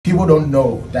people don't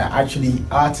know that actually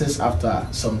artists after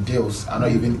some deals are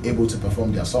not even able to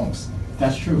perform their songs.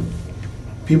 That's true.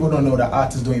 People don't know that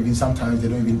artists don't even, sometimes they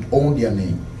don't even own their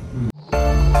name.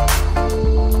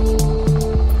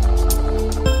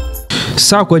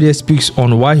 Sarkodie speaks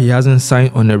on why he hasn't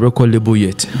signed on a record label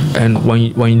yet. And when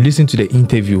you listen to the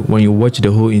interview, when you watch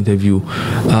the whole interview,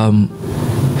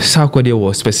 Sarkodie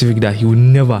was specific that he would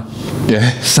never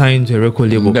sign to a record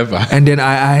label. Never. And then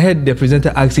I heard the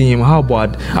presenter asking him, how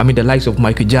about, the likes of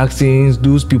Michael Jackson's,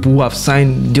 those people who have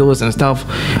signed deals and stuff.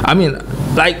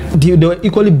 Like, they were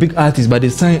equally big artists, but they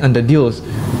signed under deals.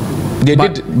 They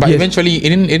did, but yes, eventually it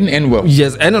didn't end well.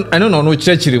 Yes, I don't know,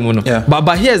 yeah.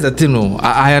 But here's the thing, no.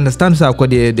 I understand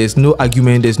Sarkodie, there's no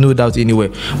argument, there's no doubt anywhere.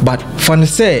 But for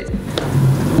say,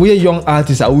 we are young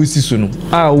artists,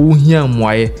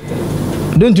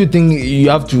 don't you think you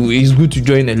have to? It's good to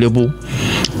join a label.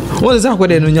 What is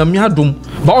Sarkodie?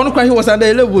 But on the he was at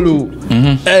the level.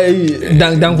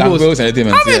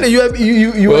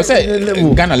 You well,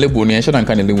 say Ghana label ni should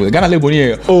Ghana label. Ghana label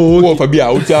ni oh for be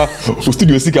out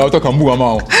studio sika out kambu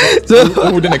amount. So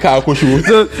the car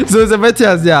so the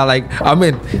better yeah, like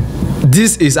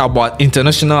this is about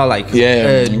international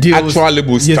deals, actual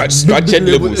labels, structured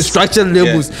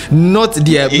labels, not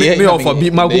the for be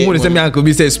Magumu say me uncle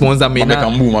be say sponsor me na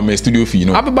kambu studio fee,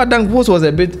 no. But Dankos was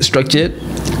a bit structured.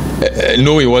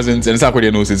 No, it wasn't, and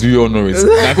Sarkodie knows it. We all know it.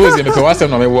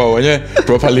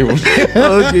 Properly. Okay.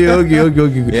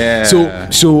 Yeah.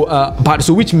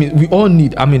 So which means we all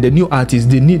need. The new artists,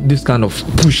 they need this kind of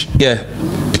push. Yeah.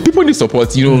 People need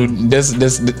support. You know,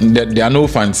 there are no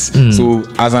fans. So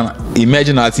as an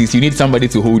emerging artist, you need somebody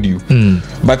to hold you.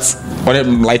 But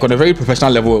on a very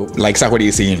professional level, like Sarkodie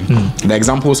is saying, the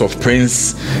examples of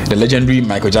Prince, the legendary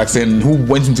Michael Jackson, who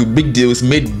went into big deals,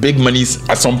 made big monies.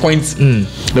 At some point,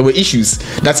 there were issues.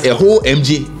 That's a whole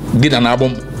MJ did an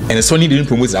album and Sony didn't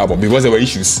promote the album because there were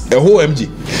issues. A whole MJ.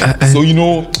 So you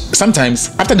know, sometimes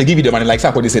after they give you the money, like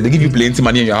Sarkodie said, they give you plenty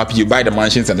money and you're happy, you buy the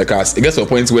mansions and the cars. It gets to a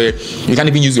point where you can't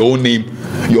even use your own name,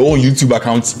 your own YouTube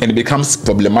account, and it becomes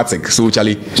problematic. So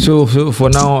Charlie. So for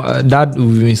now, that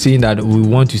we've been saying that we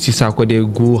want to see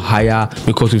Sarkodie go higher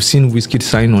because we've seen Wizkid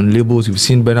sign on labels, we've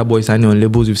seen Burna Boy signing on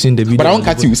labels, we've seen the video. But I won't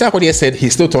cut you. Sarkodie said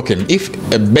he's still talking. If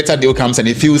a better deal comes and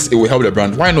he feels it will help the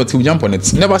brand, why not? He'll jump on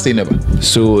it. Never say never.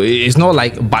 So it's not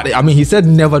like, but he said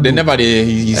never. They never.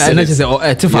 He said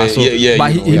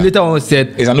but he later on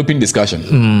said it's an open discussion.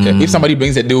 If somebody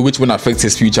brings a deal which will affect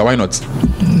his future, why not?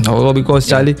 No, because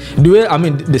Charlie, the way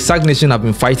the Sack Nation have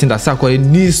been fighting that Sarkodie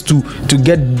needs to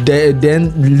get the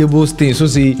then labels things. So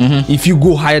say if you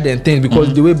go higher than things,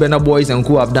 because the way Burna Boys and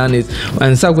Co have done it,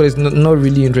 and Sarkodie is not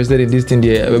really interested in this thing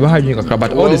there.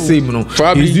 But all the same,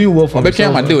 he's doing well for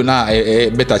himself.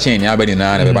 Better chain,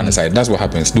 that's what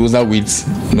happens. Those are weeds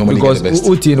normally because get the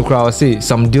best. in the crowd say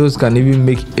some deals can even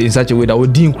make in such a way that you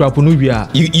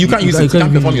can't use it. You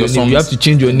can't perform your songs. You have to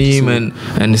change your name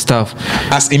and stuff.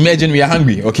 As imagine we are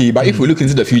hungry, okay, but if we look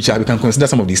into the future, we can consider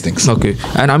some of these things. Okay,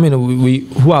 and we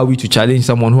who are we to challenge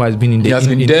someone who has been in the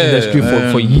industry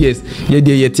for years?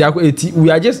 We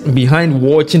are just behind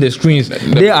watching the screens.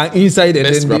 They are inside and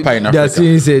then they are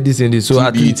saying this and this. So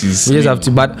at least we just have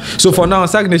to. But so for now,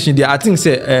 Sack Nation, I think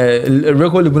say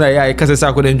record label I can't say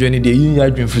Sarkodie journey.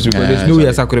 There's no way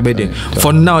Sarkodie better.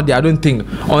 For now, I don't think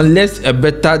unless a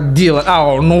better deal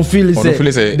or no feeling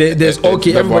say there's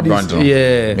okay everybody's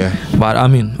yeah. But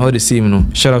all the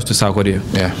same, shout out to Sarkodie.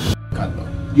 Yeah.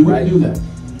 You wouldn't do that.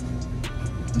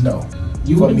 No.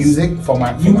 You for music, for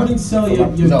my. You wouldn't sell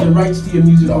the rights to your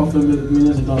music off for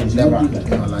millions of dollars. Never in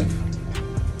my life.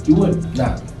 You would?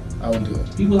 Nah, I won't do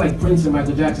it. People like Prince and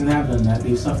Michael Jackson have done that.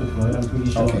 They've suffered for it. I'm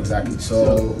pretty sure. Okay, exactly.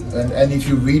 So and if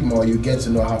you read more, you get to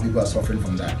know how people are suffering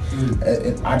from that.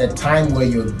 At the time where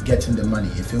you're getting the money,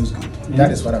 it feels good.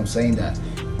 That is what I'm saying.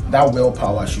 That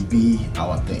willpower should be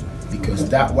our thing, because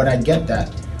when I get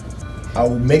that, I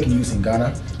will make news in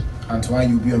Ghana. Antoine,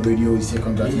 you'll be on radio. You say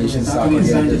congratulations, Sarkodie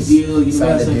signed the deal. You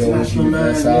signed the deal with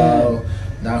Universal.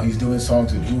 Now he's doing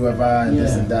songs with whoever and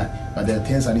this and that. But there are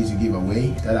things I need to give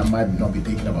away that I might not be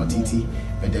thinking about TT.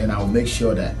 But then I'll make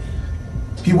sure that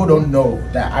people don't know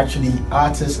that actually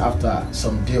artists after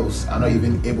some deals are not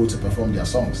even able to perform their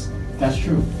songs. That's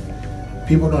true.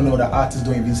 People don't know that artists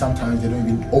sometimes they don't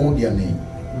even own their name.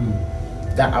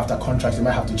 That after contracts you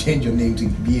might have to change your name to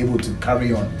be able to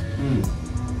carry on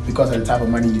because of the type of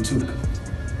money you took.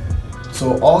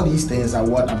 So all these things are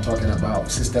what I'm talking about.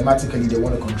 Systematically they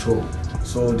want to control.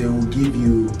 So they will give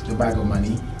you the bag of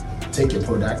money, take your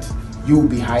product, you will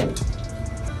be hyped,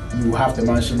 you have the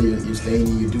mansion you're staying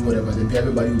in, you do whatever, then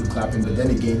everybody will be clapping, but then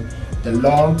again, the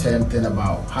long-term thing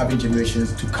about having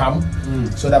generations to come,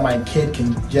 so that my kid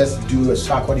can just do a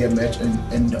Sarkodie match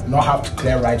and not have to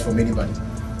clear rights from anybody.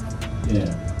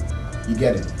 Yeah. You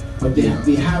get it? But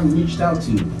they have reached out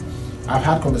to you. I've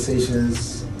had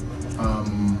conversations.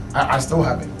 I still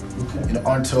haven't. Okay.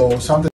 Until something